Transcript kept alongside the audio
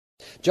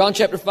John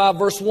chapter 5,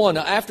 verse 1.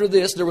 Now after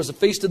this, there was a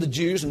feast of the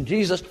Jews, and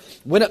Jesus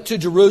went up to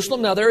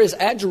Jerusalem. Now there is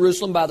at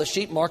Jerusalem by the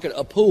sheep market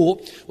a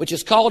pool, which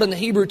is called in the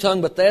Hebrew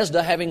tongue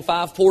Bethesda, having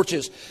 5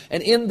 porches.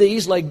 And in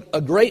these lay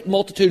a great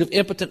multitude of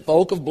impotent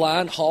folk, of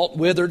blind, halt,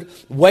 withered,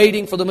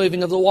 waiting for the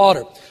moving of the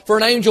water. For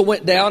an angel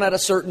went down at a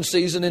certain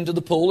season into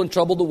the pool and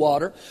troubled the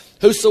water.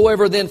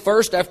 Whosoever then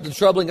first, after the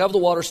troubling of the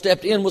water,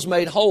 stepped in was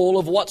made whole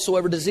of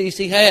whatsoever disease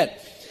he had.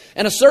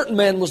 And a certain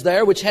man was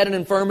there which had an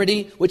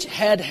infirmity,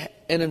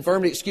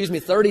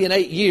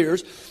 38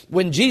 years.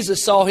 When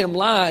Jesus saw him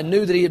lie and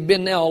knew that he had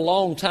been now a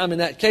long time in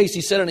that case,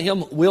 he said unto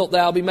him, Wilt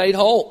thou be made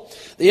whole?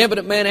 The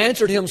impotent man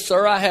answered him,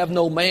 Sir, I have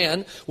no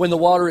man when the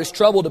water is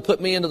troubled to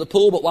put me into the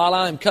pool, but while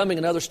I am coming,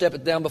 another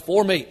steppeth down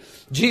before me.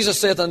 Jesus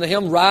saith unto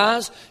him,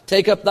 Rise,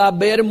 take up thy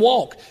bed and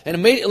walk. And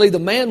immediately the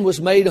man was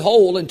made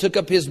whole and took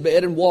up his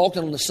bed and walked,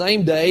 and on the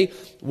same day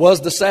was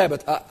the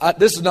Sabbath.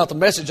 This is not the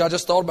message. I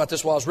just thought about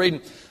this while I was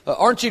reading.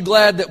 Aren't you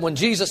glad that when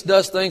Jesus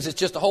does things, it's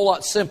just a whole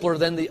lot simpler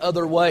than the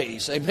other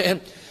ways?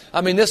 Amen.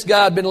 I mean, this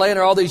guy had been laying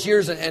there all these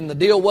years, and the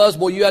deal was,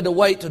 boy, you had to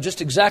wait till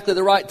just exactly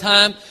the right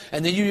time,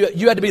 and then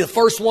you had to be the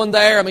first one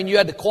there. I mean, you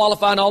had to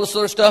qualify and all this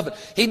other stuff. And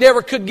he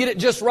never could get it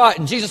just right.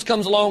 And Jesus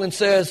comes along and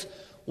says,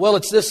 well,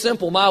 it's this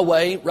simple, my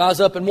way, rise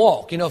up and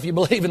walk, if you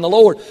believe in the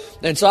Lord.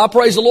 And so I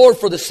praise the Lord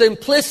for the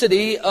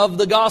simplicity of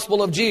the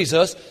gospel of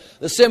Jesus,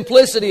 the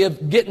simplicity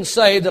of getting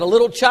saved, that a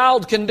little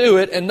child can do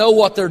it and know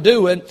what they're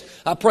doing.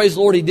 I praise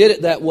the Lord he did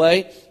it that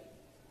way.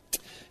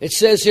 It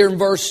says here in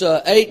verse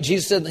 8,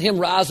 Jesus said to him,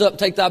 Rise up,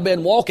 take thy bed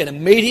and walk. And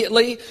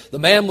immediately the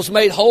man was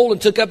made whole and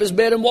took up his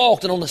bed and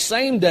walked. And on the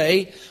same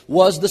day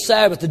was the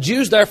Sabbath. The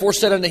Jews therefore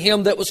said unto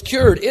him that was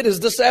cured, It is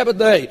the Sabbath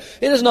day.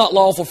 It is not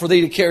lawful for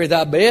thee to carry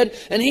thy bed.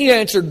 And he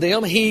answered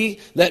them, He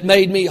that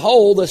made me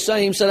whole, the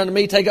same said unto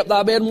me, Take up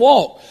thy bed and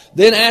walk.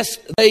 Then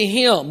asked they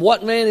him,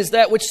 What man is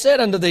that which said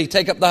unto thee,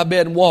 Take up thy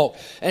bed and walk?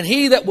 And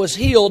he that was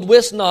healed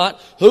wist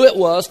not who it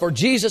was, for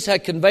Jesus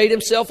had conveyed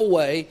himself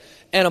away,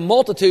 and a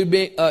multitude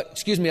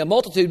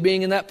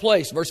being in that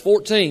place. Verse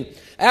 14.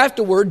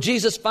 Afterward,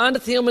 Jesus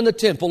findeth him in the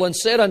temple and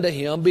said unto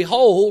him,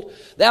 Behold,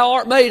 thou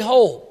art made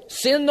whole.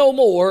 Sin no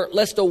more,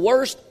 lest a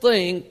worse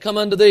thing come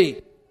unto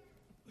thee.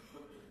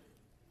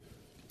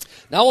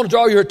 Now I want to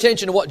draw your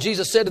attention to what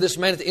Jesus said to this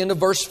man at the end of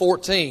verse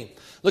 14.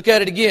 Look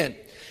at it again.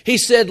 He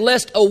said,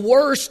 Lest a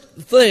worse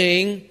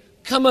thing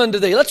come unto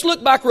thee. Let's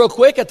look back real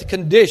quick at the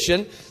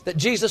condition that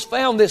Jesus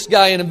found this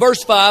guy in. In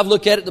verse 5,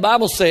 look at it. The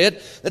Bible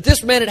said that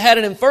this man had had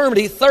an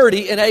infirmity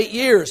 38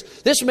 years.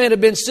 This man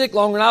had been sick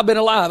longer than I've been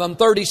alive. I'm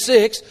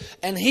 36.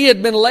 And he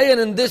had been laying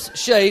in this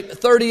shape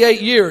 38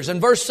 years. In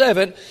verse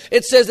 7,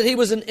 it says that he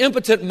was an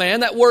impotent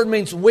man. That word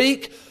means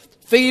weak,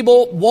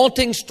 feeble,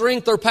 wanting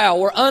strength or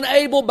power,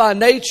 unable by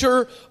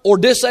nature or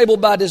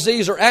disabled by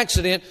disease or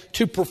accident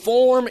to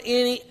perform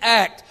any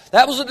act.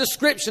 That was a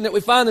description that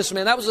we find this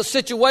man. That was a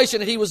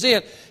situation that he was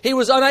in. He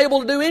was unable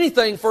to do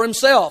anything for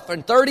himself.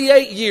 In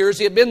 38 years,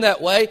 he had been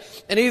that way.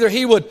 And either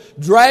he would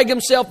drag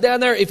himself down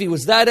there if he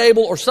was that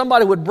able, or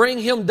somebody would bring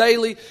him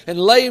daily and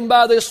lay him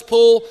by this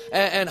pool.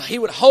 And he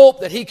would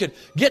hope that he could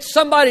get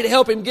somebody to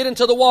help him get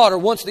into the water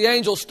once the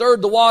angel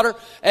stirred the water.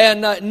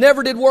 And it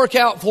never did work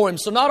out for him.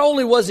 So not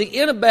only was he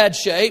in a bad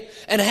shape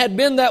and had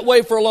been that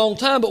way for a long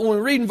time, but when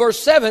we read in verse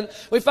 7,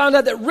 we found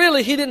out that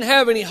really he didn't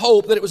have any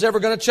hope that it was ever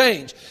going to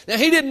change. Now,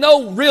 he didn't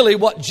know really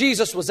what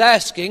Jesus was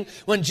asking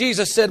when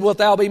Jesus said, Wilt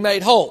thou be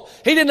made whole?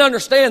 He didn't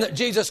understand that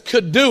Jesus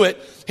could do it.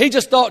 He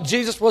just thought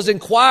Jesus was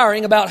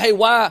inquiring about, hey,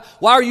 why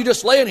are you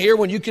just laying here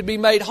when you could be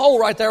made whole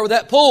right there with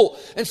that pool?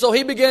 And so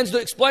he begins to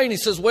explain. He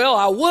says, well,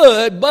 I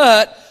would,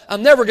 but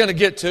I'm never going to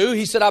get to.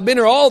 He said, I've been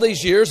here all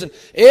these years, and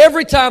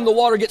every time the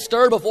water gets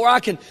stirred, before I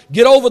can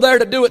get over there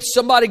to do it,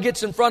 somebody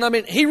gets in front of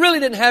me. He really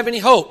didn't have any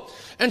hope.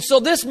 And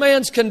so this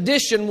man's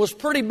condition was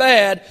pretty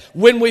bad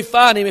when we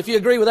find him. If you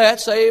agree with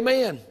that, say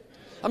amen.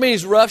 I mean,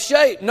 he's rough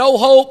shape, no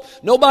hope,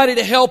 nobody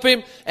to help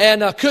him,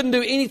 and couldn't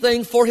do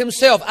anything for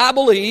himself. I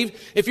believe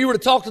if you were to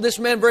talk to this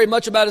man very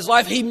much about his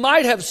life, he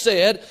might have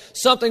said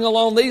something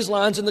along these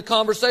lines in the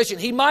conversation.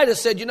 He might have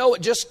said,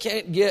 it just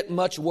can't get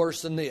much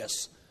worse than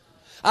this.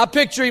 I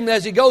picture him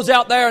as he goes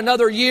out there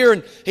another year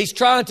and he's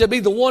trying to be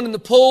the one in the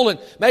pool,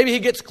 and maybe he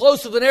gets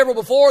closer than ever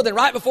before. Then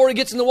right before he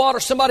gets in the water,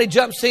 somebody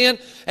jumps in,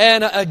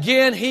 and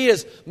again he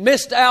has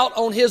missed out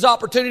on his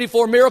opportunity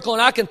for a miracle.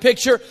 And I can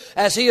picture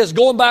as he is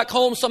going back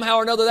home somehow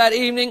or another that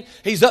evening,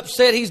 he's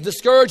upset, he's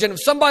discouraged, and if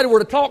somebody were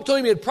to talk to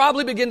him, he'd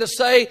probably begin to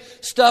say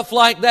stuff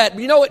like that.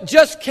 But it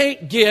just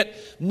can't get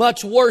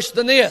much worse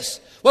than this.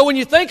 Well, when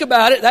you think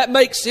about it, that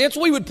makes sense.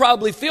 We would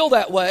probably feel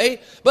that way.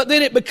 But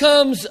then it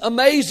becomes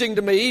amazing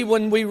to me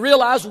when we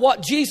realize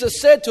what Jesus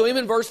said to him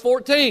in verse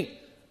 14.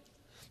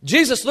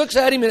 Jesus looks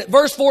at him, and at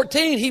verse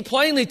 14, he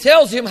plainly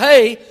tells him,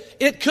 hey,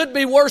 it could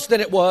be worse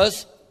than it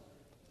was.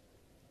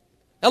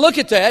 Now look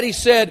at that. He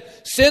said,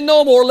 sin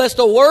no more, lest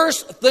a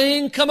worse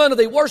thing come unto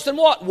thee. Worse than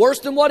what? Worse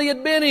than what he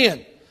had been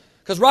in.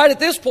 Because right at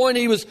this point,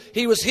 he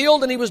was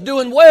healed and he was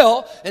doing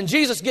well. And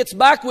Jesus gets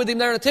back with him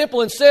there in the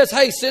temple and says,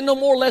 hey, sin no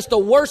more, lest a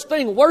worse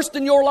thing, worse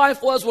than your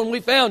life was when we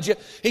found you.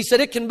 He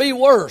said, it can be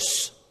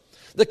worse.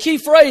 The key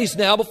phrase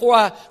now, before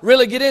I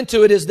really get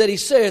into it, is that he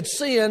said,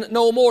 sin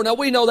no more. Now,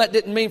 we know that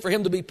didn't mean for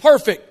him to be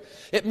perfect.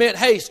 It meant,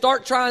 hey,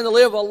 start trying to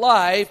live a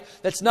life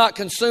that's not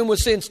consumed with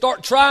sin.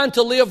 Start trying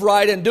to live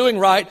right and doing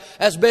right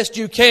as best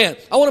you can.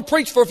 I want to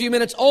preach for a few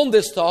minutes on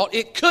this thought.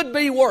 It could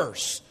be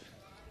worse.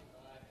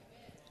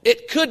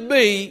 It could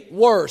be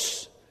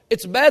worse.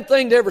 It's a bad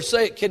thing to ever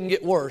say it can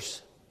get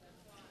worse.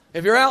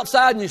 If you're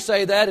outside and you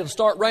say that, it'll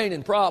start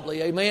raining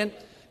probably, amen?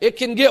 It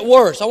can get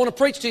worse. I want to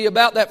preach to you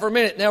about that for a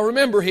minute. Now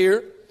remember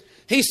here,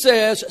 he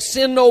says,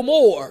 sin no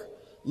more,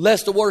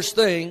 lest the worst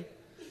thing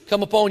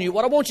come upon you.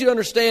 What I want you to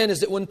understand is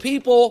that when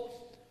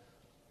people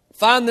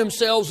find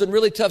themselves in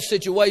really tough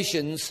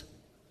situations,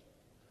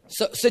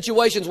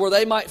 situations where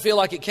they might feel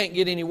like it can't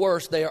get any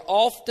worse, they are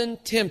often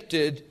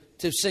tempted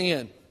to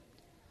sin.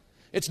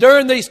 It's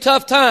during these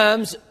tough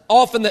times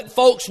often that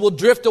folks will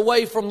drift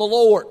away from the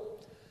Lord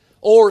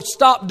or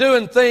stop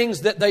doing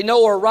things that they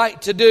know are right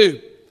to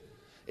do.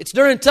 It's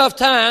during tough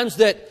times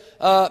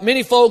that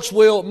many folks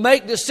will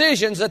make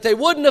decisions that they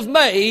wouldn't have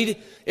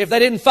made if they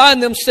didn't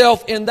find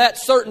themselves in that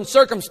certain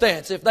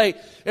circumstance. If they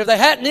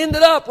hadn't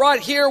ended up right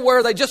here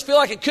where they just feel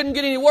like it couldn't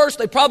get any worse,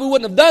 they probably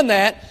wouldn't have done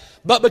that.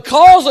 But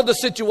because of the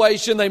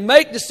situation, they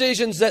make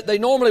decisions that they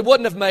normally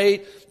wouldn't have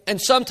made, and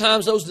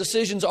sometimes those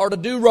decisions are to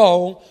do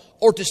wrong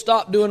or to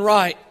stop doing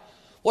right.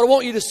 What I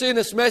want you to see in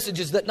this message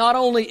is that not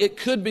only it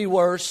could be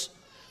worse,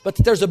 but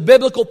that there's a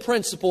biblical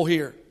principle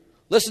here.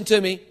 Listen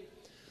to me.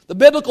 The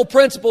biblical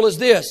principle is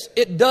this: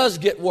 it does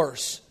get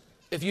worse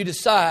if you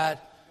decide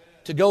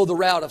to go the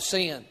route of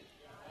sin.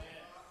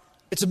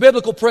 It's a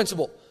biblical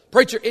principle.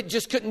 Preacher, it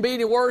just couldn't be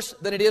any worse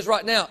than it is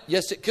right now.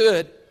 Yes, it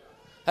could.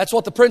 That's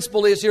what the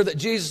principle is here that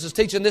Jesus is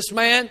teaching this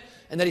man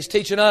and that he's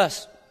teaching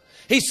us.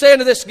 He's saying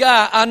to this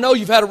guy, I know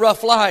you've had a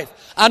rough life.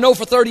 I know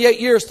for 38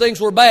 years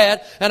things were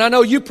bad, and I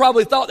know you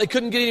probably thought they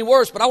couldn't get any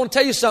worse, but I want to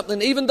tell you something.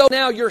 Even though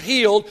now you're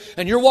healed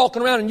and you're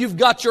walking around and you've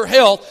got your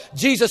health,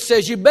 Jesus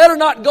says you better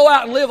not go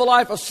out and live a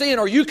life of sin,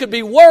 or you could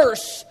be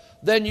worse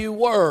than you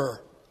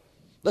were.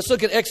 Let's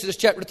look at Exodus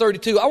chapter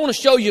 32. I want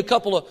to show you a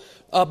couple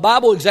of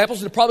Bible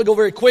examples, and I'll probably go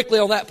very quickly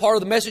on that part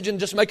of the message and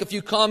just make a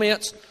few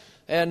comments,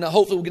 and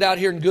hopefully we'll get out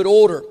here in good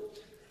order.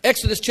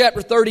 Exodus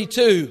chapter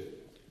 32.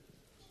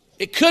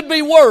 It could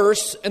be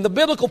worse, and the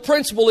biblical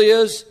principle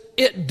is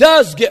it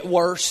does get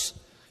worse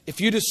if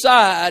you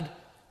decide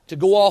to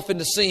go off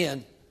into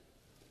sin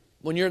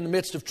when you're in the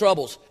midst of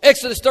troubles.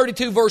 Exodus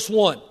 32 verse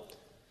 1.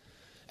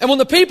 And when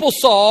the people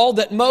saw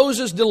that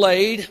Moses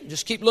delayed,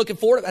 just keep looking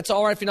for it. That's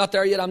all right if you're not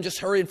there yet. I'm just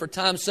hurrying for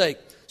time's sake.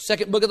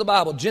 Second book of the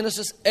Bible,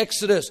 Genesis,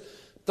 Exodus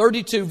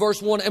 32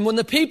 verse 1. And when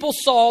the people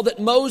saw that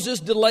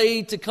Moses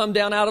delayed to come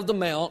down out of the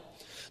mount,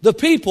 the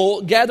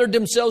people gathered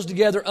themselves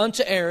together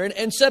unto Aaron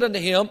and said unto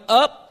him,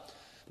 Up,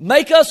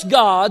 make us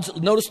gods,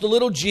 notice the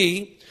little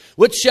g,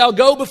 which shall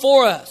go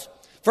before us.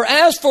 For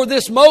as for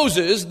this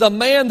Moses, the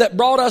man that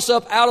brought us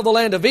up out of the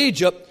land of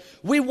Egypt,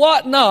 we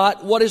wot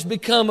not what is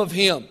become of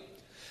him.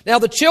 Now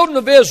the children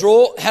of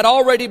Israel had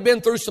already been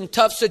through some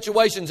tough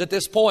situations at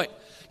this point.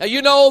 Now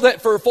you know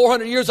that for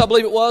 400 years, I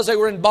believe it was, they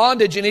were in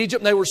bondage in Egypt,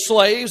 and they were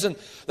slaves, and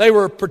they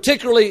were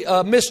particularly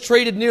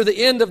mistreated near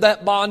the end of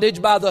that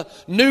bondage by the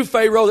new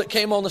Pharaoh that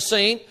came on the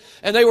scene.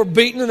 And they were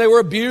beaten and they were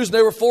abused and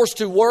they were forced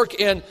to work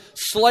in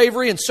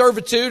slavery and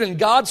servitude. And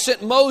God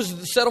sent Moses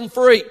to set them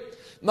free.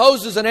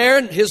 Moses and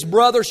Aaron, his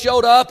brother,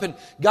 showed up, and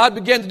God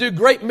began to do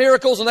great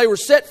miracles, and they were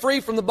set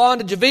free from the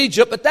bondage of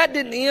Egypt. But that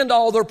didn't end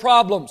all their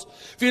problems.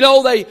 If you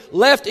know, they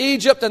left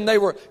Egypt and they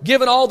were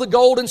given all the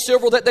gold and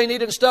silver that they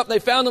needed and stuff. And they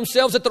found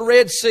themselves at the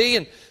Red Sea,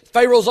 and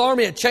Pharaoh's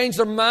army had changed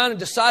their mind and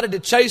decided to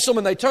chase them,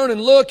 and they turn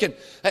and look, and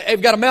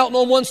they've got a mountain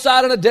on one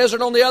side and a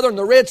desert on the other, and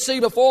the Red Sea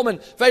before them,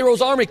 and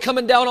Pharaoh's army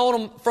coming down on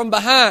them from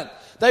behind.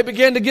 They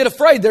begin to get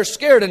afraid. They're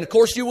scared, and of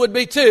course you would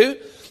be too.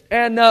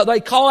 And they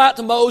call out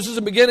to Moses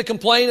and begin to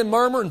complain and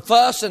murmur and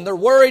fuss, and they're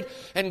worried.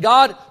 And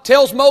God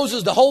tells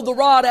Moses to hold the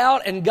rod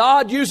out, and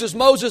God uses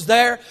Moses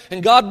there,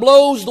 and God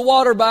blows the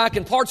water back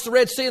and parts the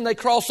Red Sea, and they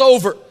cross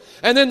over.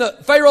 And then the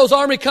Pharaoh's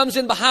army comes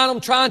in behind them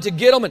trying to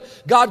get them, and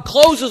God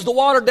closes the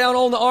water down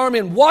on the army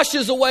and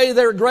washes away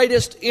their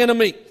greatest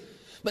enemy.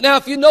 But now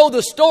if you know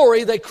the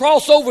story, they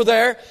cross over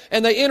there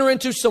and they enter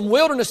into some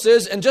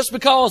wildernesses, and just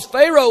because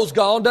Pharaoh's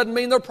gone doesn't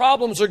mean their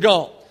problems are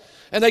gone.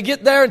 And they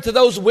get there into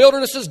those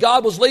wildernesses.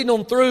 God was leading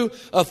them through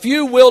a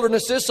few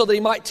wildernesses so that He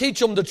might teach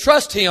them to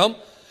trust Him.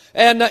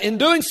 And in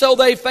doing so,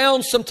 they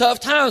found some tough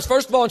times.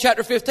 First of all, in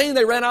chapter 15,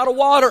 they ran out of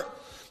water.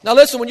 Now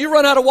listen, when you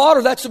run out of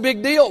water, that's a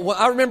big deal. Well,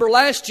 I remember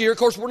last year, of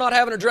course, we're not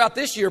having a drought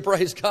this year,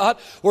 praise God.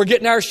 We're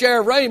getting our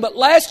share of rain. But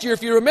last year,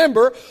 if you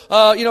remember,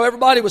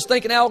 everybody was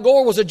thinking Al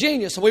Gore was a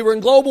genius. We were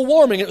in global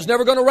warming. It was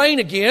never going to rain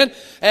again.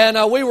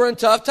 And we were in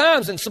tough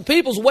times. And some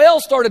people's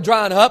wells started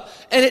drying up.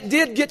 And it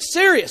did get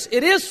serious.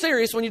 It is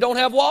serious when you don't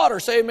have water.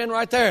 Say amen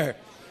right there.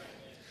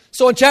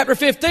 So in chapter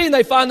 15,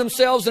 they find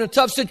themselves in a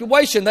tough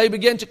situation. They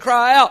begin to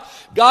cry out.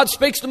 God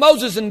speaks to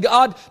Moses, and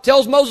God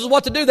tells Moses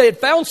what to do. They had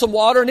found some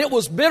water, and it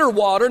was bitter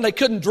water, and they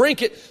couldn't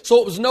drink it, so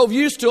it was no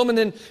use to them. And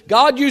then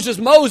God uses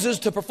Moses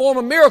to perform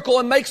a miracle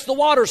and makes the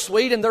water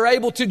sweet, and they're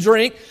able to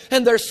drink,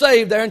 and they're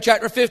saved there in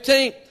chapter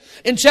 15.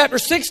 In chapter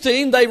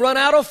 16, they run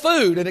out of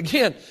food. And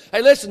again,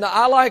 hey, listen,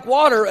 I like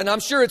water, and I'm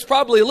sure it's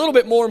probably a little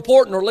bit more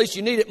important, or at least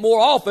you need it more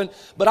often,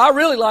 but I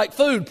really like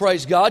food,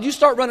 praise God. You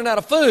start running out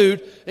of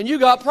food, and you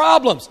got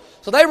problems.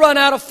 So they run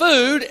out of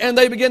food, and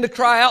they begin to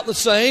cry out the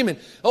same. And,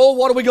 oh,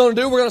 what are we going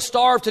to do? We're going to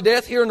starve to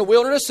death here in the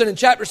wilderness. And in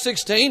chapter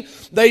 16,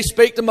 they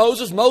speak to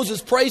Moses.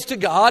 Moses prays to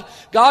God.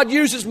 God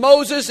uses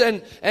Moses,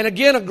 and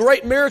again, a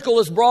great miracle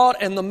is brought,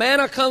 and the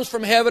manna comes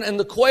from heaven, and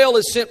the quail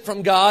is sent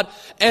from God,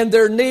 and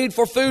their need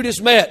for food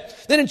is met.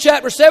 Then in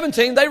chapter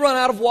 17, they run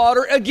out of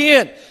water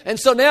again. And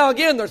so now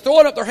again, they're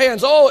throwing up their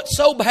hands. Oh, it's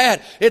so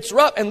bad. It's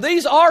rough. And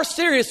these are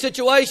serious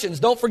situations.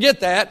 Don't forget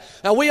that.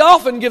 Now, we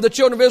often give the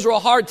children of Israel a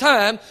hard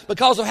time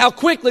because of how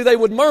quickly they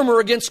would murmur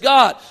against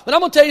God. But I'm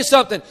going to tell you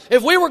something.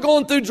 If we were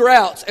going through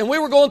droughts and we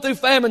were going through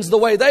famines the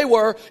way they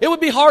were, it would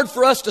be hard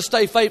for us to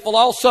stay faithful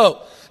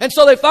also. And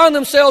so they find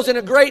themselves in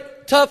a great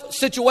tough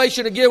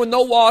situation again with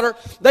no water.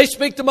 They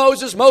speak to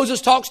Moses.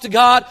 Moses talks to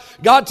God.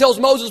 God tells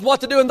Moses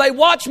what to do. And they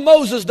watch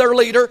Moses, their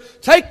leader,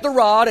 take the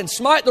rod and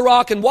smite the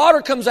rock, and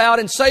water comes out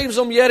and saves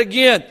them yet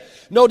again.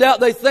 No doubt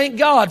they thank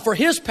God for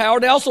His power.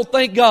 They also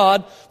thank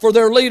God for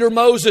their leader,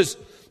 Moses.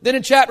 Then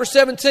in chapter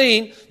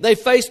 17, they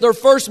face their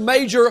first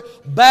major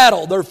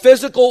battle, their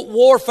physical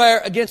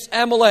warfare against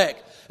Amalek.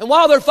 And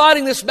while they're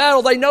fighting this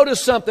battle, they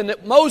notice something,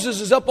 that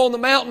Moses is up on the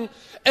mountain.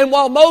 And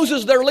while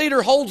Moses, their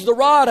leader, holds the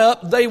rod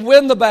up, they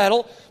win the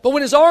battle. But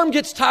when his arm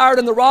gets tired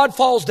and the rod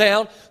falls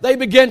down, they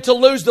begin to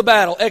lose the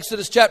battle.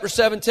 Exodus chapter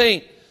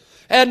 17.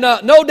 And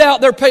no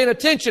doubt they're paying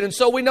attention. And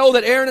so we know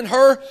that Aaron and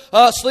Hur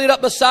slid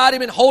up beside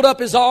him and hold up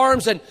his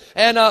arms. And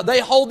they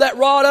hold that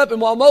rod up.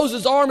 And while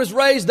Moses' arm is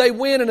raised, they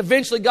win. And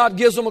eventually God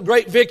gives them a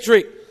great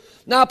victory.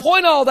 Now, I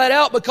point all that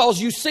out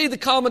because you see the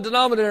common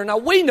denominator. Now,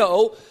 we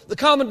know the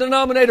common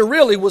denominator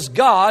really was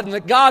God, and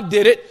that God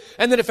did it,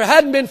 and that if it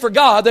hadn't been for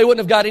God, they wouldn't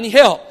have got any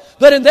help.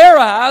 But in their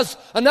eyes,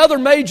 another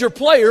major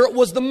player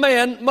was the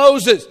man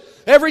Moses.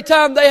 Every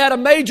time they had a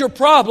major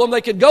problem,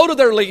 they could go to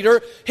their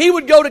leader. He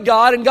would go to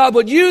God, and God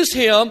would use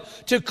him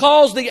to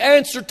cause the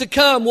answer to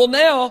come. Well,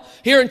 now,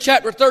 here in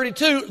chapter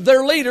 32,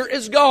 their leader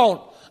is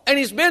gone. And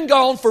he's been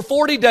gone for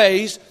 40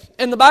 days.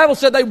 And the Bible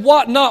said they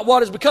wot not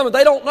what has become of him.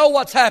 They don't know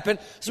what's happened.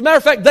 As a matter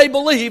of fact, they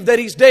believe that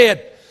he's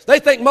dead. They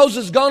think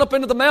Moses has gone up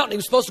into the mountain. He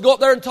was supposed to go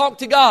up there and talk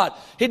to God.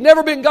 He'd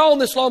never been gone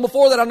this long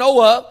before that I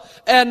know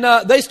of.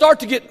 And they start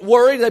to get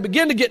worried. They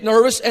begin to get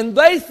nervous. And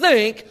they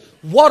think,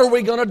 what are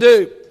we going to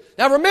do?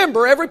 Now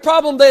remember, every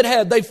problem they'd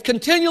had, they've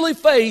continually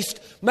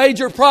faced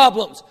major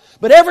problems.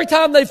 But every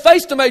time they've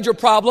faced a major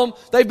problem,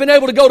 they've been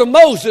able to go to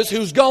Moses,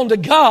 who's gone to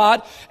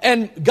God,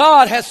 and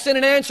God has sent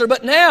an answer.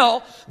 But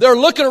now they're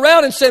looking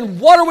around and saying,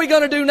 what are we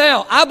going to do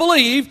now? I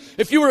believe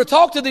if you were to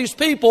talk to these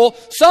people,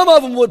 some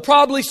of them would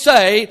probably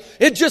say,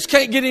 it just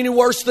can't get any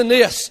worse than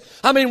this.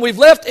 I mean, we've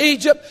left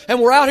Egypt,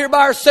 and we're out here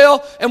by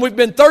ourselves, and we've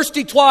been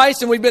thirsty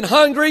twice, and we've been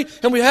hungry,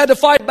 and we've had to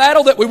fight a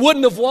battle that we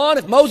wouldn't have won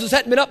if Moses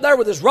hadn't been up there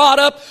with his rod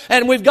up,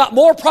 and we've got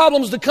more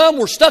problems to come.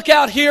 We're stuck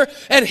out here,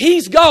 and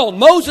he's gone.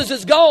 Moses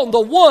is gone.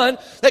 The one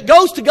that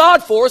goes to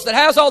God for us, that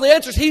has all the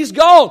answers, he's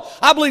gone.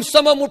 I believe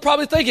some of them were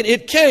probably thinking,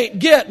 it can't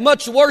get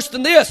much worse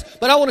than this.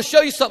 But I want to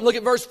show you something. Look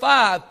at verse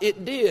 5.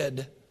 It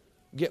did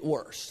get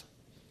worse.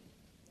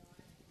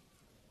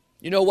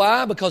 You know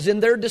why? Because in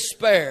their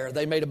despair,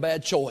 they made a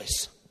bad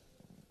choice.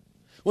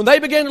 When they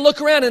began to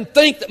look around and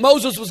think that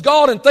Moses was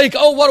gone and think,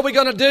 oh, what are we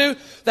going to do?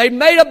 They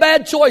made a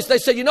bad choice. They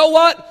said, you know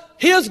what?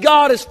 His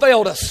God has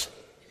failed us.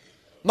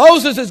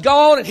 Moses is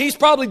gone and he's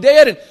probably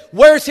dead, and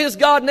where's his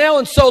God now?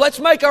 And so let's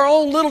make our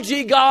own little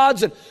g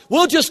gods, and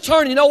we'll just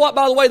turn. You know what?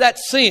 By the way,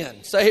 that's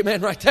sin. Say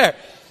amen right there.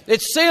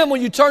 It's sin when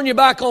you turn your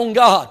back on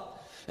God.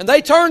 And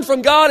they turned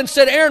from God and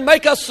said, Aaron,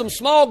 make us some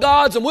small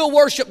gods and we'll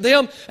worship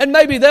them and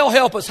maybe they'll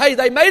help us. Hey,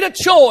 they made a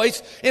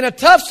choice in a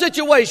tough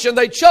situation.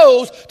 They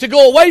chose to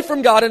go away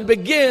from God and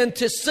begin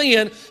to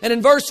sin. And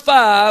in verse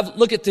 5,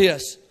 look at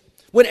this.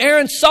 When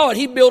Aaron saw it,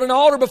 he built an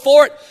altar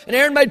before it, and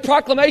Aaron made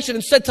proclamation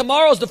and said,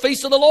 tomorrow is the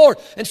feast of the Lord.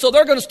 And so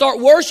they're going to start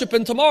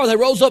worshiping tomorrow. They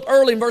rose up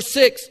early in verse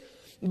 6,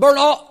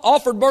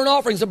 offered burnt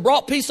offerings and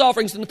brought peace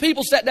offerings, and the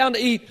people sat down to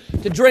eat,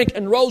 to drink,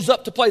 and rose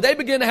up to play. They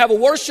began to have a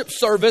worship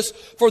service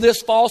for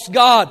this false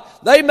god.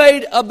 They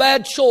made a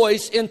bad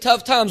choice in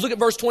tough times. Look at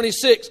verse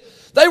 26.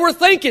 They were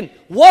thinking,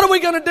 what are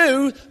we going to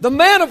do? The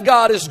man of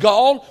God is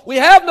gone. We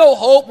have no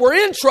hope. We're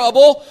in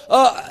trouble.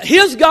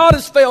 His God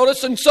has failed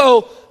us, and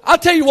so I'll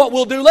tell you what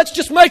we'll do. Let's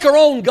just make our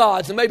own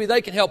gods, and maybe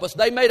they can help us.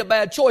 They made a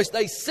bad choice.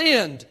 They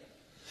sinned.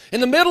 In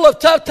the middle of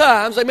tough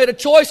times, they made a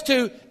choice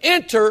to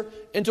enter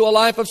into a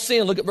life of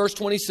sin. Look at verse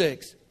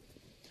 26.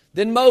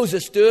 Then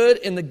Moses stood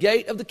in the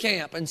gate of the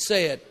camp and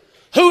said,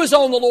 who is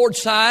on the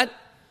Lord's side?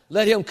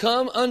 Let him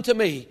come unto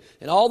me.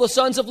 And all the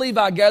sons of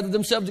Levi gathered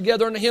themselves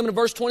together unto him in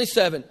verse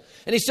 27.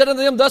 And he said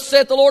unto them, thus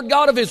saith the Lord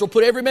God of Israel,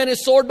 put every man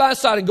his sword by his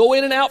side, and go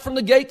in and out from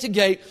the gate to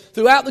gate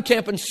throughout the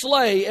camp, and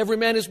slay every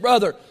man his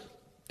brother,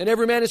 and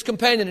every man his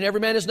companion, and every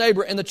man his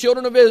neighbor. And the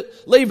children of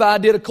Levi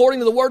did according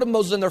to the word of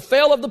Moses, and there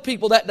fell of the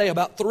people that day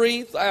about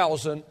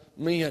 3,000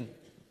 men.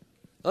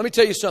 Let me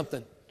tell you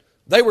something.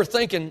 They were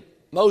thinking,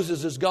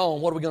 Moses is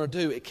gone. What are we going to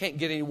do? It can't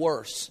get any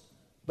worse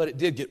But it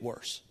did get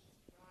worse.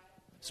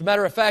 As a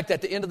matter of fact,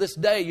 at the end of this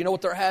day, you know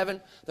what they're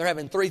having? They're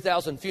having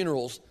 3,000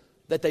 funerals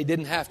that they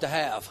didn't have to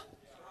have.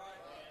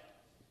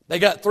 They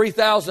got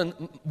 3,000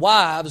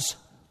 wives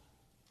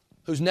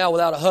who's now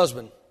without a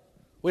husband.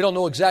 We don't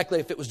know exactly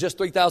if it was just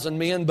 3,000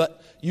 men,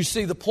 but you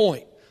see the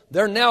point.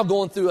 They're now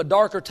going through a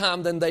darker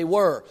time than they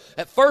were.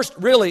 At first,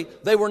 really,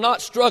 they were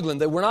not struggling.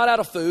 They were not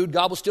out of food.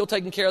 God was still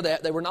taking care of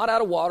that. They were not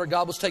out of water.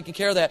 God was taking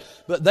care of that.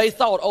 But they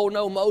thought, oh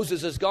no,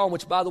 Moses is gone,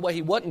 which by the way,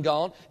 he wasn't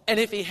gone. And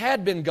if he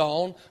had been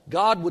gone,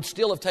 God would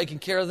still have taken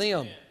care of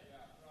them.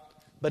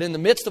 But in the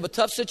midst of a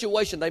tough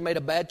situation, they made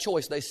a bad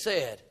choice. They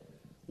said,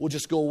 we'll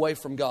just go away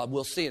from God.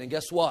 We'll see it. And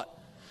guess what?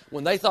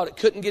 When they thought it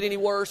couldn't get any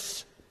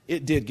worse,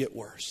 it did get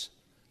worse.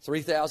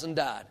 3,000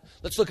 died.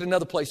 Let's look at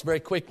another place very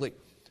quickly.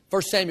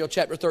 1 Samuel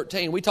chapter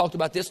 13. We talked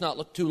about this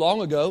not too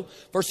long ago.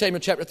 1 Samuel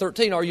chapter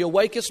 13. Are you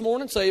awake this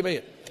morning? Say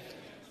amen.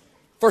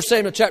 1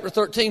 Samuel chapter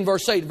 13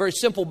 verse 8. A very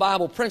simple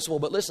Bible principle.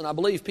 But listen, I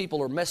believe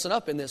people are messing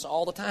up in this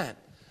all the time.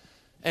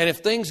 And if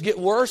things get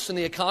worse in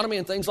the economy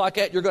and things like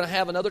that, you're going to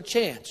have another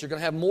chance. You're going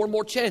to have more and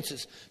more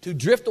chances to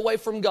drift away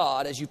from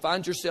God as you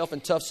find yourself in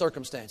tough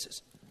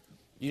circumstances.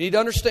 You need to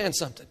understand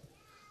something.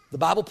 The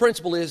Bible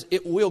principle is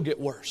it will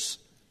get worse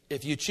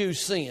if you choose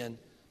sin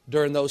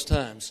during those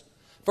times.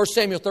 1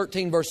 Samuel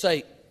 13 verse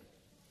 8.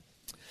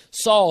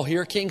 Saul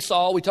here, King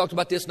Saul, we talked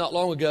about this not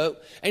long ago.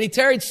 And he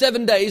tarried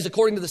 7 days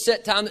according to the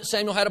set time that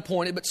Samuel had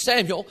appointed. But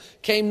Samuel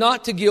came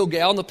not to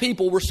Gilgal, and the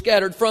people were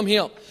scattered from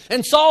him.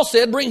 And Saul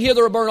said, bring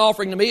hither a burnt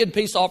offering to me and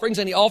peace offerings.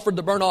 And he offered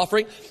the burnt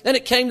offering. And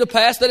it came to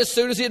pass that as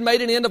soon as he had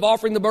made an end of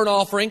offering the burnt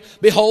offering,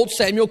 behold,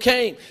 Samuel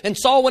came. And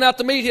Saul went out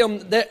to meet him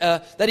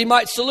that he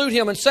might salute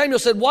him. And Samuel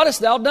said, what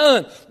hast thou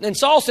done? And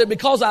Saul said,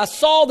 because I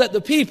saw that the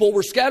people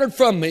were scattered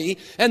from me,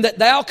 and that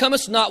thou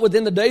comest not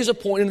within the days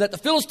appointed, and that the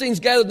Philistines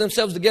gathered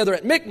themselves together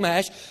at Michmash.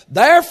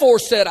 Therefore,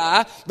 said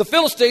I, the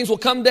Philistines will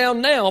come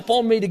down now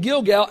upon me to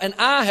Gilgal, and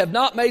I have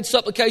not made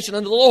supplication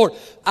unto the Lord.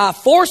 I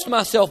forced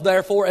myself,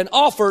 therefore, and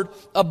offered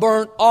a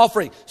burnt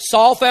offering.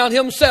 Saul found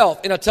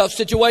himself in a tough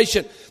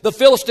situation. The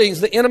Philistines,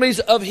 the enemies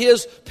of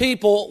his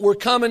people, were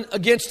coming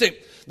against him.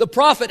 The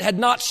prophet had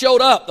not showed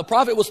up. The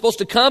prophet was supposed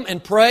to come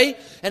and pray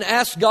and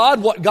ask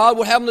God what God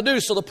would have him to do.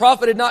 So the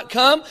prophet had not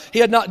come. He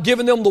had not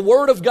given them the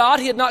word of God.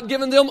 He had not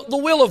given them the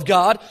will of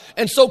God.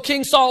 And so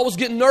King Saul was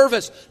getting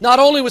nervous. Not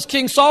only was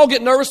King Saul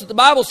getting nervous, but the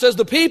Bible says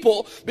the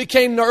people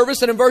became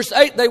nervous. And in verse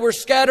 8, they were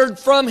scattered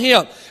from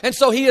him. And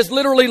so he is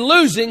literally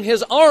losing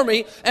his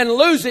army and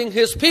losing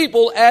his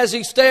people as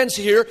he stands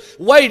here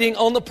waiting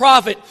on the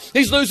prophet.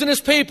 He's losing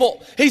his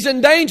people. He's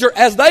in danger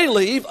as they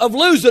leave of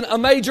losing a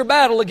major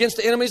battle against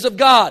the enemies of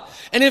God.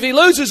 And if he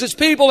loses his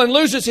people and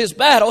loses his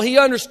battle, he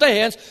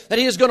understands that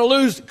he is going to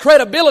lose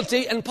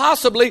credibility and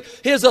possibly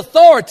his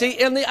authority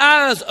in the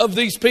eyes of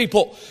these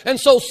people. And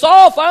so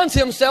Saul finds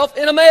himself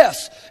in a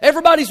mess.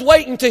 Everybody's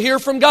waiting to hear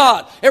from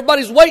God.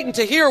 Everybody's waiting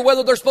to hear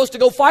whether they're supposed to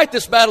go fight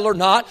this battle or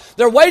not.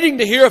 They're waiting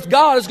to hear if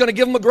God is going to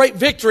give them a great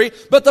victory,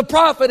 but the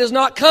prophet has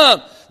not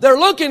come. They're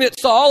looking at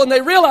Saul and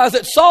they realize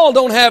that Saul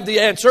don't have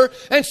the answer.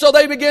 And so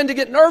they begin to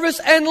get nervous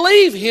and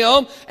leave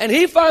him. And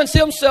he finds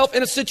himself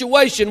in a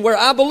situation where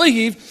I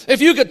believe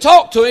if you could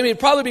talk to him, he'd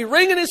probably be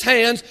wringing his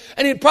hands.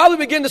 And he'd probably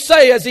begin to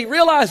say as he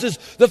realizes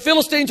the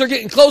Philistines are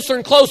getting closer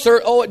and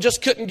closer, oh, it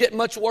just couldn't get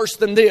much worse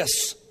than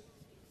this.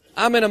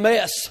 I'm in a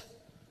mess.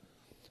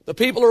 The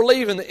people are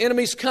leaving. The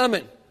enemy's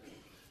coming.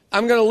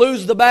 I'm going to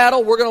lose the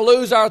battle. We're going to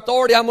lose our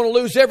authority. I'm going to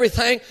lose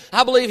everything.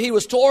 I believe he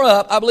was tore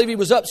up. I believe he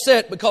was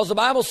upset because the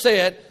Bible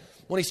said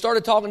when he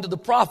started talking to the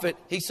prophet,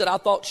 he said, I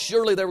thought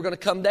surely they were going to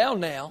come down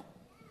now.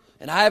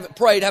 And I haven't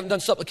prayed, haven't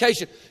done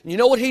supplication. And you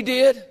know what he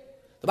did?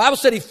 The Bible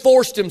said he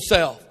forced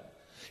himself.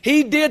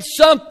 He did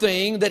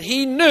something that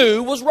he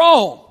knew was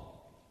wrong.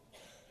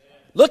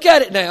 Look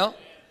at it now.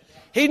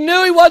 He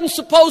knew he wasn't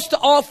supposed to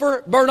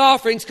offer burnt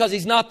offerings because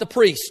he's not the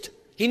priest.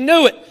 He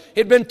knew it.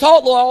 He'd been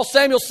taught law.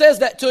 Samuel says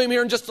that to him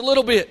here in just a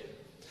little bit.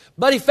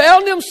 But he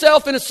found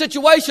himself in a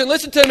situation,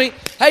 listen to me,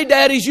 hey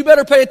daddies, you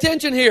better pay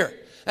attention here.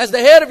 As the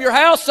head of your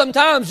house,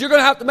 sometimes you're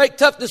going to have to make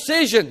tough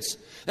decisions.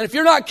 And if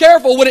you're not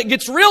careful, when it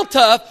gets real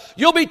tough,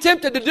 you'll be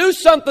tempted to do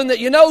something that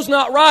you know is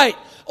not right.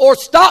 Or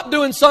stop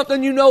doing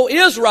something you know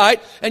is right,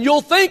 and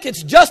you'll think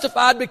it's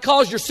justified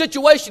because your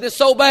situation is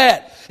so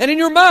bad. And in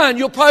your mind,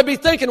 you'll probably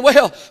be thinking,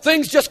 well,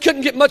 things just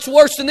couldn't get much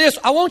worse than this.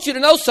 I want you to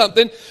know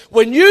something.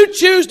 When you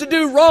choose to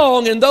do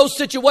wrong in those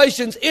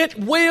situations, it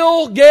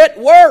will get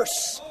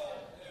worse.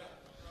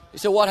 He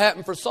said, what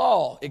happened for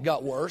Saul? It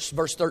got worse.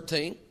 Verse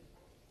 13.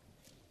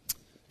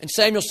 And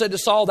Samuel said to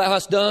Saul, thou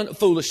hast done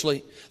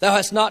foolishly. Thou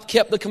hast not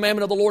kept the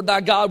commandment of the Lord thy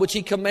God, which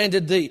he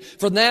commanded thee.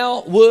 For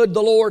now would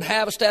the Lord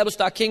have established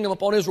thy kingdom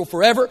upon Israel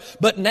forever,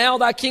 but now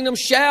thy kingdom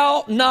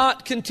shall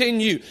not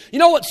continue. You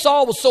know what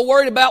Saul was so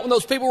worried about when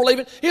those people were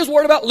leaving? He was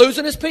worried about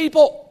losing his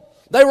people.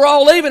 They were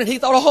all leaving and he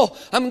thought, oh,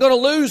 I'm going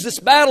to lose this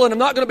battle and I'm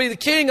not going to be the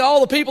king and all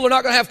the people are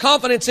not going to have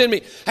confidence in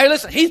me. Hey,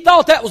 listen, he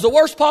thought that was the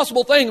worst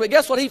possible thing, but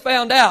guess what he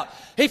found out?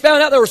 He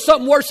found out there was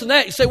something worse than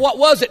that. You say, what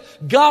was it?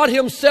 God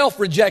himself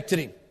rejected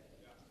him.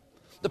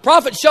 The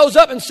prophet shows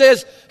up and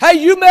says, hey,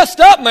 you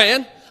messed up,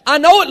 man. I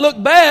know it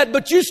looked bad,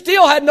 but you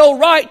still had no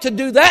right to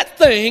do that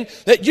thing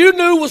that you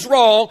knew was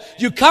wrong.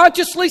 You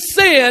consciously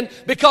sinned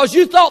because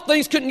you thought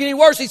things couldn't get any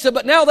worse. He said,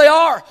 but now they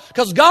are.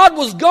 Because God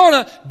was going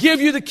to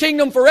give you the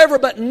kingdom forever,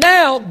 but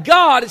now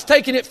God is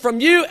taking it from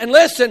you and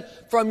listen,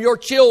 from your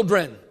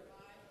children.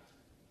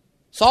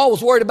 Saul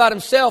was worried about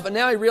himself, and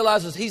now he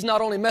realizes he's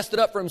not only messed it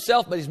up for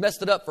himself, but he's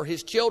messed it up for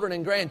his children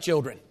and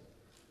grandchildren.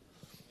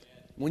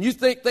 When you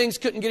think things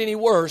couldn't get any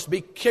worse,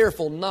 be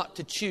careful not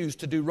to choose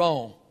to do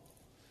wrong.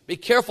 Be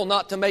careful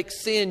not to make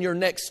sin your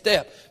next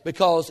step,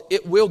 because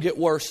it will get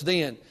worse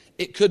then.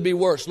 It could be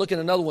worse. Look at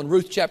another one,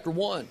 Ruth chapter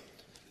 1.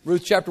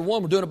 Ruth chapter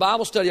 1. We're doing a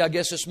Bible study, I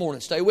guess, this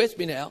morning. Stay with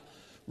me now.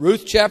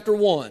 Ruth chapter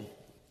 1.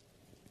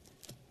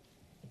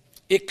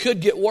 It could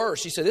get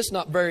worse. You say, this is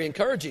not very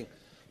encouraging.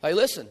 Hey,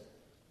 listen.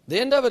 The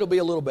end of it will be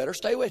a little better.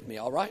 Stay with me,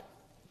 all right?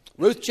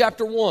 Ruth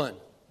chapter 1.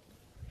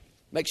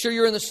 Make sure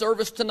you're in the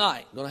service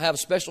tonight. We're going to have a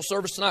special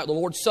service tonight, the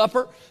Lord's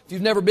Supper. If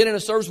you've never been in a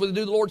service where they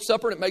do the Lord's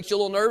Supper and it makes you a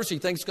little nervous, or you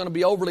think it's going to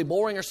be overly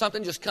boring or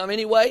something, just come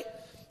anyway.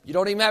 You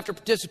don't even have to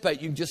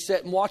participate. You can just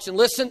sit and watch and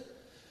listen.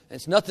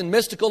 It's nothing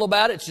mystical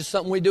about it. It's just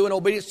something we do in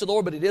obedience to the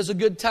Lord, but it is a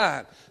good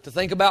time to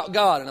think about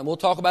God. And we'll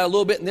talk about it a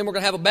little bit, and then we're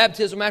going to have a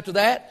baptism after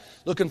that.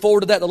 Looking forward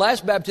to that. The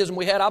last baptism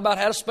we had, I about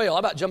had a spell. I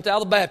about jumped out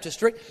of the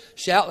baptistry,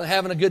 shouting and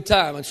having a good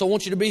time. And so I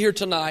want you to be here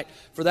tonight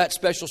for that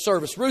special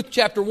service. Ruth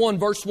chapter 1,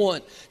 verse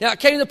 1. Now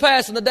it came to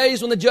pass in the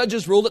days when the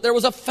judges ruled that there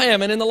was a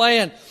famine in the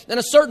land. And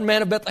a certain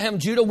man of Bethlehem,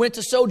 Judah, went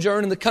to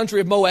sojourn in the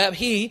country of Moab,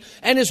 he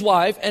and his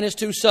wife and his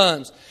 2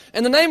 sons.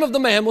 And the name of the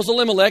man was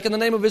Elimelech, and the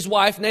name of his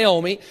wife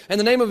Naomi, and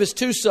the name of his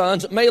 2 sons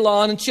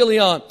Mahlon and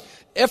Chilion,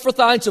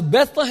 Ephrathites of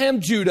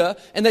Bethlehem, Judah,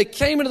 and they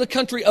came into the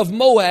country of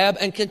Moab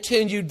and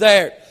continued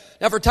there.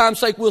 Now, for time's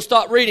sake, we'll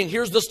stop reading.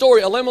 Here's the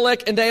story.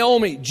 Elimelech and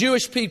Naomi,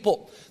 Jewish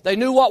people. They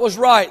knew what was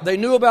right. They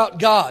knew about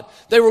God.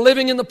 They were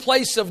living in the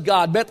place of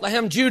God.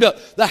 Bethlehem, Judah,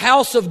 the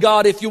house of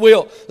God, if you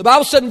will. The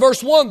Bible said in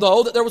verse 1,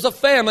 though, that there was a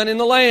famine in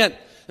the land.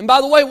 And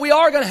by the way, we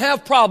are going to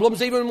have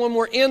problems even when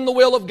we're in the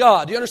will of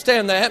God. Do you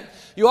understand that?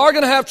 You are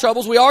going to have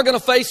troubles. We are going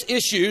to face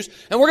issues.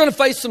 And we're going to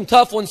face some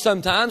tough ones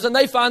sometimes. And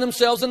they find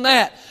themselves in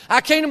that.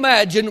 I can't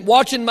imagine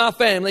watching my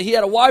family. He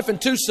had a wife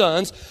and 2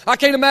 sons. I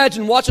can't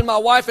imagine watching my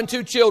wife and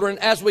 2 children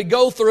as we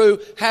go through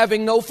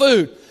having no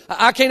food.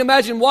 I can't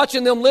imagine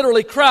watching them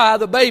literally cry,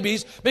 the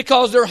babies,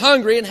 because they're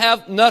hungry and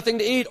have nothing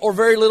to eat or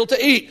very little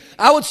to eat.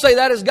 I would say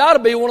that has got to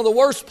be one of the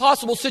worst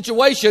possible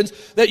situations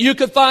that you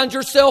could find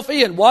yourself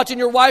in. Watching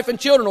your wife and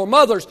children, or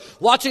mothers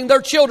watching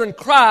their children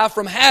cry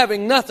from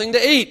having nothing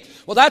to eat.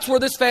 Well, that's where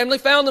this family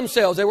found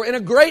themselves. They were in a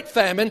great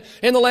famine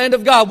in the land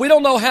of God. We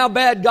don't know how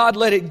bad God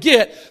let it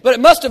get, but it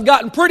must have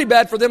gotten pretty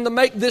bad for them to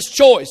make this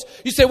choice.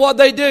 You say, what'd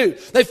they do?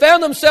 They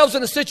found themselves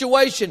in a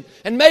situation,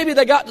 and maybe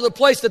they got to the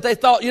place that they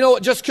thought,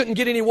 it just couldn't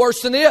get any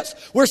worse than this.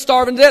 We're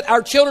starving to death.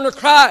 Our children are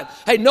crying.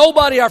 Hey,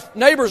 our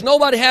neighbors,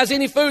 nobody has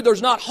any food.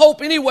 There's not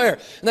hope anywhere.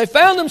 And they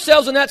found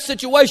themselves in that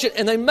situation,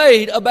 and they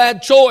made a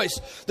bad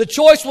choice. The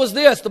choice was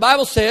this. The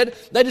Bible said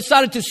they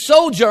decided to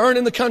sojourn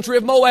in the country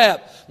of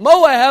Moab.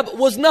 Moab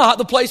was not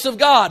the place of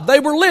God. They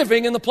were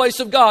living in the place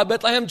of God,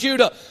 Bethlehem,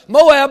 Judah.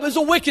 Moab is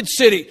a wicked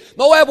city.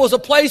 Moab was a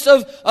place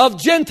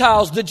of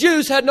Gentiles. The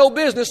Jews had no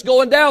business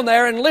going down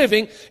there and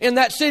living in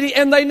that city,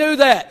 and they knew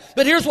that.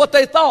 But here's what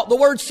they thought. The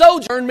word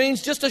sojourn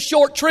means just a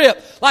short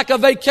trip, like a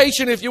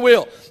vacation, if you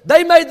will.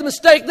 They made the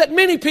mistake that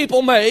many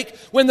people make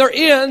when they're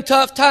in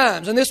tough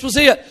times, and this was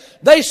it.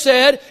 They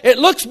said, it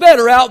looks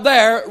better out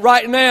there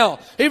right now.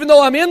 Even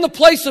though I'm in the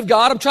place of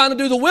God, I'm trying to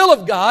do the will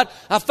of God,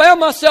 I found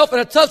myself in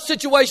a tough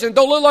situation. It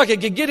don't look like it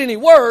could get any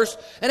worse.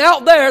 And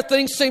out there,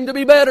 things seem to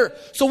be better.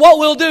 So what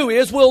we'll do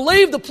is we'll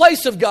leave the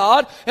place of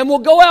God and we'll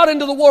go out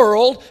into the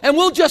world and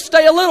we'll just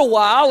stay a little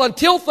while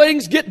until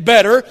things get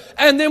better,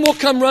 and then we'll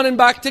come running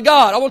back to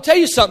God. I want to tell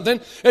you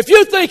something. If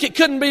you think it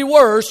couldn't be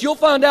worse, you'll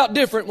find out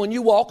different when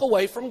you walk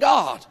away from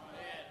God.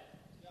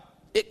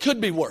 It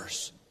could be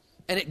worse.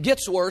 And it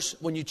gets worse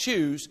when you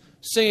choose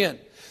sin.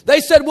 They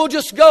said, we'll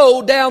just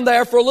go down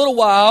there for a little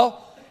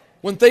while.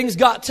 When things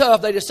got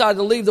tough, they decided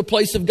to leave the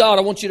place of God.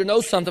 I want you to know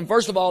something.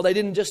 First of all, they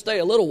didn't just stay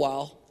a little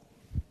while.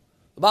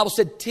 The Bible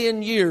said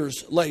 10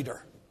 years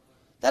later.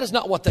 That is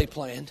not what they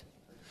planned.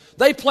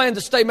 They planned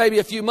to stay maybe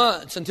a few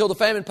months until the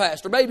famine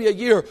passed, or maybe a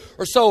year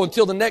or so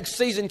until the next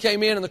season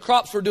came in and the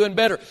crops were doing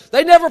better.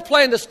 They never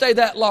planned to stay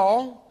that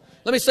long.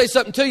 Let me say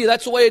something to you.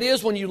 That's the way it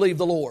is when you leave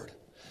the Lord.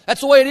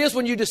 That's the way it is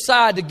when you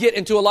decide to get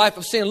into a life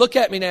of sin. Look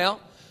at me now.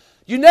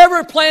 You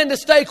never plan to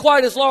stay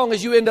quite as long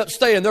as you end up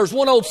staying. There's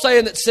one old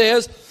saying that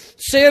says,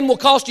 sin will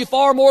cost you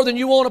far more than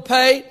you want to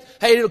pay.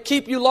 Hey, it'll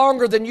keep you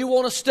longer than you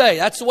want to stay.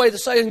 That's the way the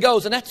saying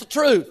goes, and that's the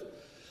truth.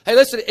 Hey,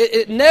 listen,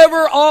 it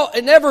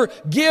never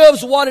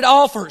gives what it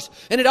offers.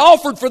 And it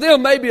offered for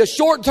them maybe a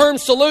short-term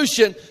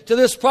solution to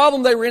this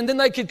problem they were in. Then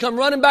they could come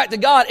running back to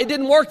God. It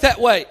didn't work that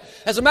way.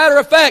 As a matter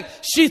of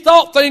fact, she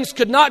thought things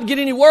could not get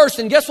any worse.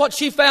 And guess what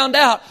she found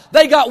out?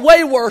 They got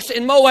way worse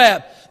in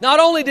Moab.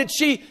 Not only did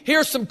she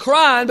hear some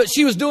crying, but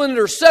she was doing it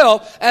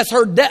herself as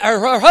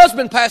her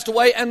husband passed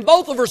away and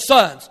both of her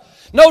sons.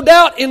 No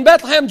doubt in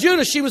Bethlehem,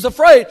 Judah, she was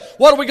afraid,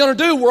 what are we going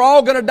to do? We're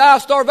all going to die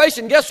of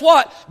starvation. Guess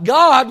what?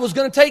 God was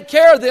going to take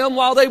care of them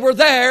while they were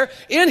there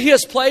in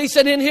His place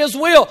and in His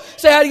will.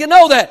 Say, how do you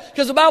know that?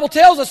 Because the Bible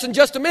tells us in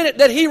just a minute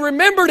that He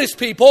remembered His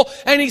people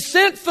and He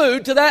sent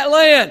food to that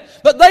land.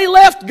 But they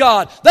left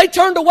God. They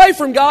turned away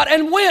from God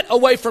and went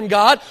away from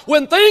God.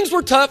 When things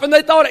were tough and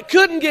they thought it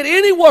couldn't get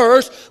any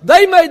worse,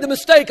 they made the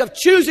mistake of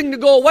choosing to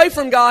go away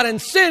from God and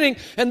sinning,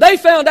 and they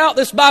found out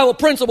this Bible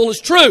principle is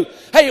true.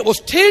 Hey, it was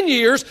 10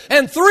 years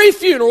and 3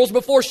 funerals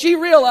before she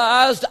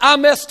realized, I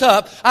messed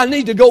up. I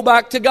need to go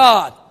back to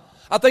God.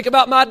 I think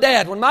about my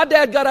dad. When my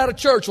dad got out of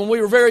church when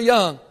we were very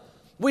young,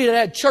 we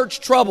had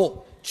church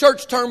trouble,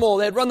 church turmoil.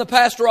 They had run the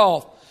pastor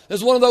off. It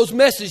was one of those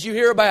messes you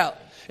hear about.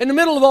 In the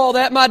middle of all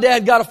that, my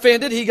dad got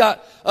offended. He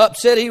got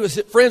upset. He was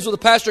friends with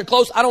the pastor and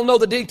close. I don't know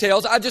the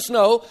details. I just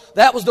know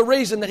that was the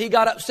reason that he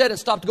got upset and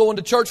stopped going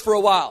to church for a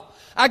while.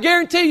 I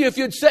guarantee you, if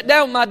you'd sat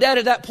down with my dad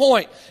at that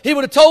point, he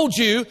would have told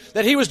you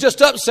that he was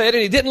just upset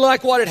and he didn't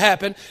like what had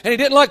happened and he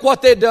didn't like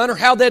what they'd done or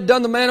how they'd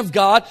done the man of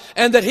God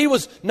and that he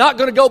was not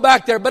going to go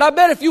back there. But I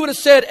bet if you would have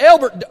said,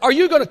 Albert, are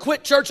you going to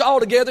quit church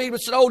altogether? He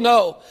would have said, oh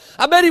no.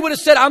 I bet he would have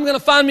said, I'm going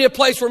to find me a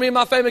place where me and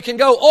my family can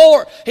go.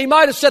 Or he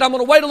might have said, I'm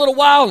going to wait a little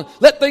while and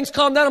let things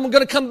calm down. I'm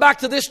going to come back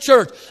to this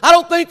church. I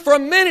don't think for a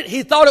minute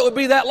he thought it would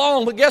be that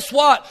long. But guess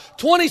what?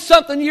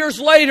 20-something years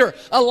later,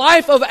 a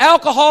life of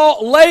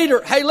alcohol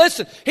later. Hey,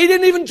 listen, he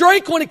didn't even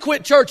drink when he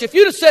quit church. If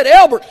you'd have said,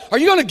 Albert, are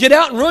you going to get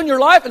out and ruin your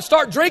life and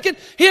start drinking?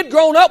 He had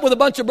grown up with a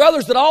bunch of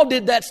brothers that all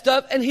did that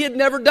stuff and he had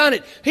never done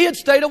it. He had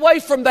stayed away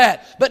from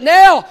that. But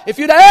now, if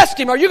you'd asked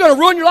him, are you going to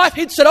ruin your life?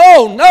 He'd said,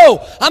 oh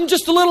no, I'm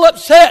just a little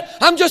upset.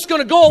 I'm just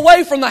going to go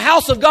away from the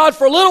house of God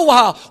for a little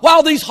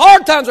while these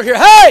hard times are here.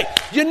 Hey,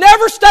 you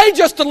never stay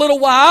just a little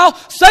while.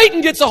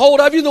 Satan gets a hold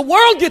of you. The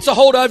world gets a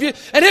hold of you.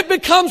 And it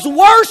becomes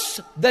worse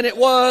than it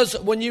was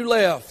when you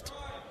left.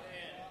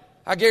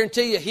 I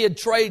guarantee you he'd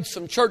trade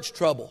some church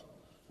trouble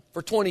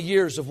for 20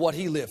 years of what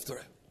he lived through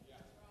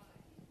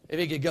if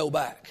he could go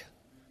back.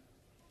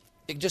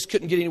 It just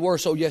couldn't get any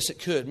worse. Oh, yes, it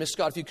could. Miss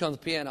Scott, if you come to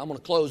the piano, I'm going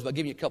to close by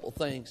giving you a couple of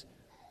things.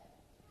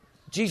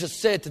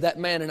 Jesus said to that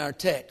man in our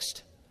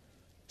text,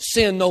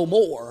 sin no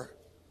more,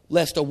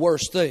 lest a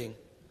worse thing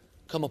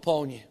come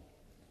upon you.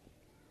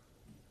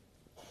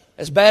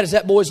 As bad as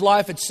that boy's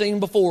life had seemed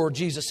before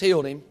Jesus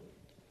healed him,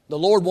 the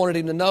Lord wanted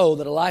him to know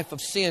that a life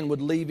of sin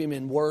would leave him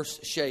in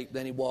worse shape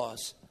than he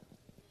was.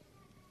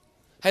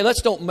 Hey,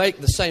 let's don't make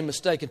the same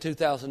mistake in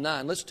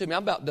 2009. Listen to me,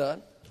 I'm about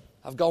done.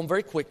 I've gone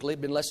very quickly.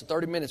 It's been less than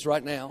 30 minutes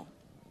right now.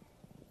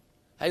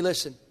 Hey,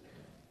 listen,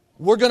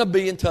 we're going to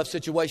be in tough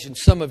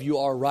situations. Some of you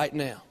are right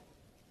now.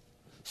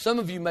 Some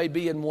of you may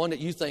be in one that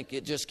you think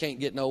it just can't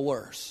get no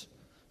worse.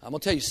 I'm going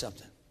to tell you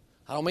something.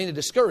 I don't mean to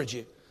discourage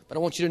you, but I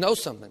want you to know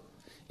something.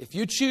 If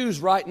you choose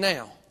right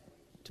now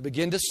to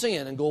begin to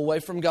sin and go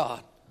away from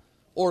God,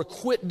 or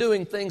quit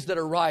doing things that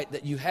are right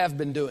that you have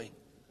been doing,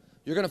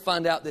 you're going to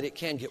find out that it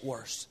can get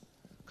worse.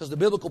 Because the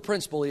biblical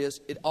principle is,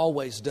 it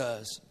always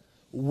does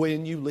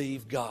when you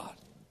leave God.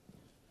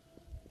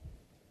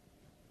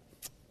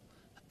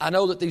 I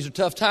know that these are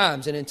tough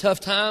times, and in tough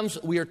times,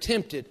 we are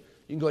tempted.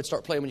 You can go ahead and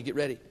start playing when you get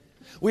ready.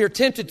 We are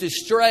tempted to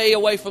stray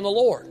away from the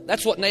Lord.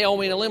 That's what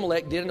Naomi and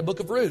Elimelech did in the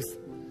book of Ruth.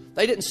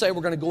 They didn't say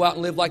we're going to go out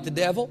and live like the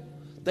devil.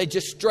 They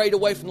just strayed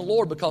away from the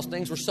Lord because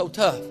things were so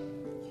tough.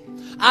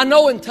 I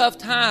know in tough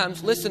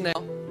times, listen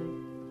now,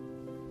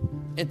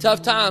 in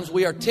tough times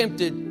we are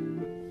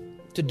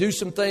tempted to do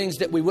some things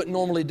that we wouldn't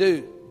normally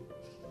do.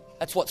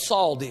 That's what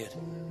Saul did.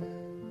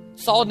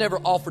 Saul had never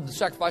offered the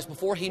sacrifice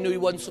before. He knew he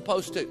wasn't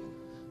supposed to.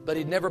 But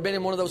he'd never been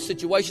in one of those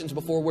situations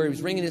before where he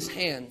was wringing his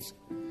hands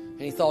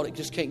and he thought it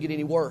just can't get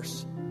any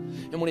worse.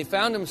 And when he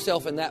found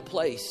himself in that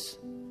place,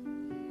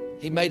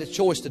 he made a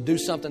choice to do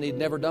something he'd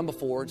never done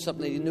before and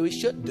something he knew he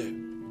shouldn't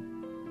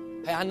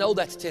do. Hey, I know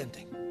that's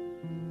tempting.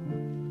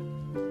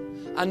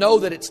 I know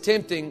that it's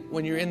tempting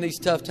when you're in these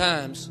tough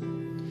times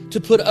to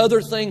put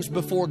other things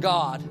before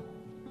God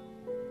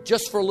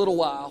just for a little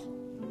while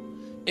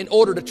in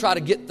order to try to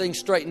get things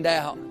straightened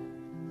out.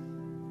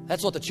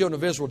 That's what the children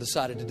of Israel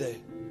decided to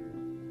do.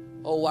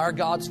 Oh, our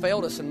God's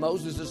failed us and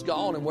Moses is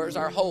gone, and where's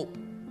our hope?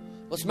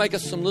 Let's make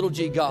us some little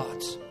g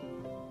gods.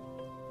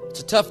 It's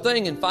a tough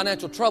thing in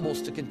financial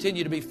troubles to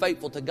continue to be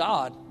faithful to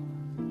God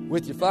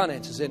with your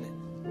finances, isn't it?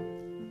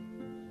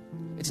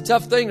 It's a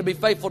tough thing to be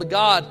faithful to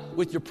God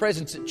with your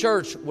presence at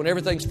church when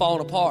everything's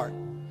falling apart.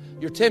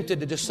 You're tempted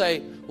to just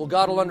say, well,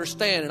 God will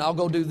understand, and I'll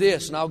go do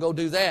this, and I'll go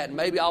do that, and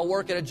maybe I'll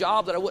work at a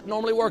job that I wouldn't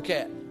normally work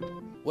at.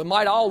 We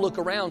might all look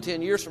around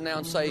 10 years from now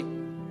and say,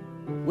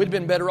 we'd have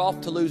been better off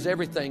to lose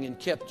everything and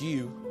kept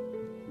you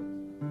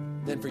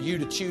than for you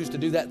to choose to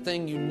do that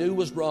thing you knew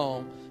was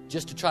wrong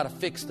just to try to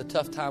fix the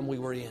tough time we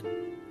were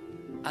in.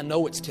 I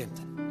know it's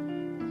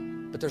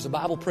tempting, but there's a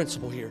Bible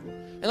principle here.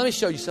 And let me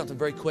show you something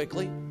very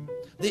quickly.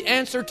 The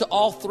answer to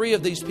all three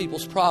of these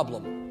people's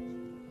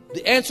problem,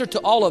 the answer to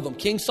all of them,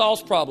 King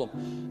Saul's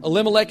problem,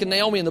 Elimelech and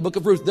Naomi in the book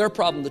of Ruth, their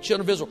problem, the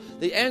children of Israel,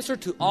 the answer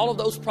to all of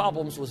those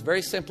problems was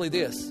very simply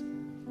this: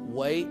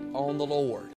 wait on the Lord.